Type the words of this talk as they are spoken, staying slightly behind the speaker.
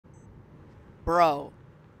Bro,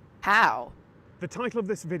 how? The title of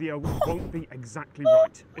this video won't be exactly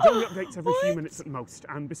right. It only updates every few minutes at most,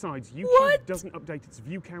 and besides, YouTube doesn't update its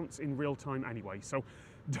view counts in real time anyway, so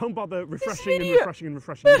don't bother refreshing and refreshing and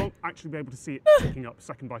refreshing. You won't actually be able to see it ticking up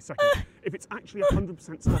second by second. If it's actually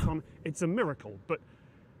 100% spot on, it's a miracle, but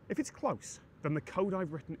if it's close, then the code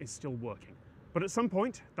I've written is still working. But at some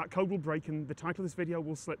point, that code will break and the title of this video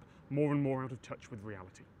will slip more and more out of touch with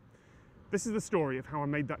reality. This is the story of how I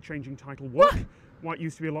made that changing title work, why it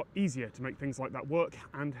used to be a lot easier to make things like that work,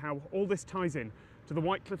 and how all this ties in to the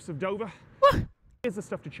White Cliffs of Dover. Here's the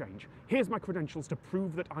stuff to change. Here's my credentials to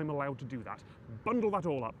prove that I'm allowed to do that. Bundle that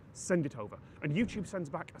all up, send it over. And YouTube sends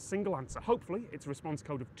back a single answer. Hopefully, it's a response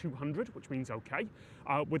code of 200, which means OK,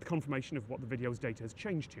 with confirmation of what the video's data has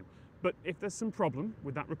changed to. But if there's some problem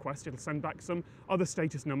with that request, it'll send back some other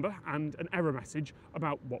status number and an error message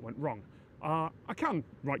about what went wrong. I can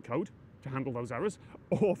write code to handle those errors,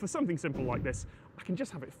 or for something simple like this, I can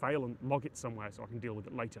just have it fail and log it somewhere so I can deal with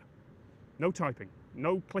it later. No typing,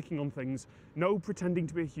 no clicking on things, no pretending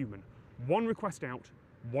to be a human. One request out,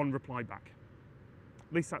 one reply back.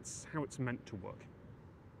 At least that's how it's meant to work.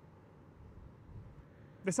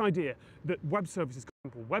 This idea that web services, for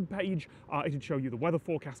example, web page, it'd show you the weather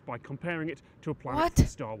forecast by comparing it to a planet from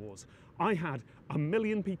Star Wars. I had 1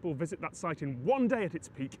 million people visit that site in one day at its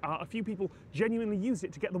peak. A few people genuinely used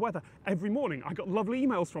it to get the weather every morning. I got lovely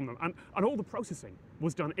emails from them, and all the processing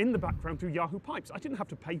was done in the background through Yahoo Pipes. I didn't have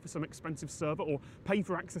to pay for some expensive server or pay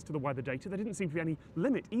for access to the weather data. There didn't seem to be any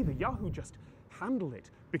limit either. Yahoo just handled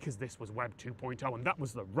it because this was Web 2.0 and that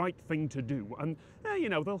was the right thing to do. And you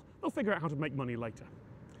know, they'll figure out how to make money later.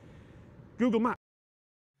 Google Maps.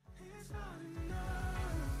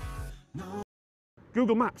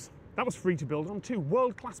 Google Maps. That was free to build on too.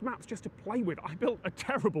 World-class maps just to play with. I built a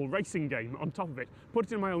terrible racing game on top of it, put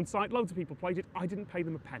it in my own site, loads of people played it, I didn't pay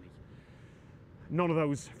them a penny. None of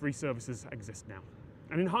those free services exist now.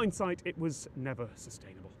 And in hindsight, it was never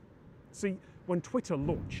sustainable. See, when Twitter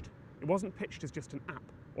launched, it wasn't pitched as just an app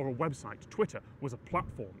or a website. Twitter was a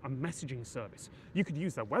platform, a messaging service. You could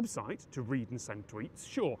use their website to read and send tweets,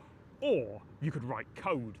 sure, or you could write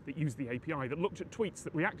code that used the API, that looked at tweets,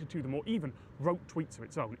 that reacted to them, or even wrote tweets of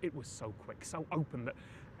its own. It was so quick, so open, that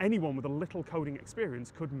anyone with a little coding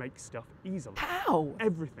experience could make stuff easily. How?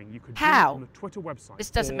 Everything you could do on the Twitter website. This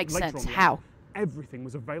doesn't make sense. How? Everything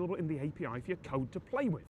was available in the API for your code to play with.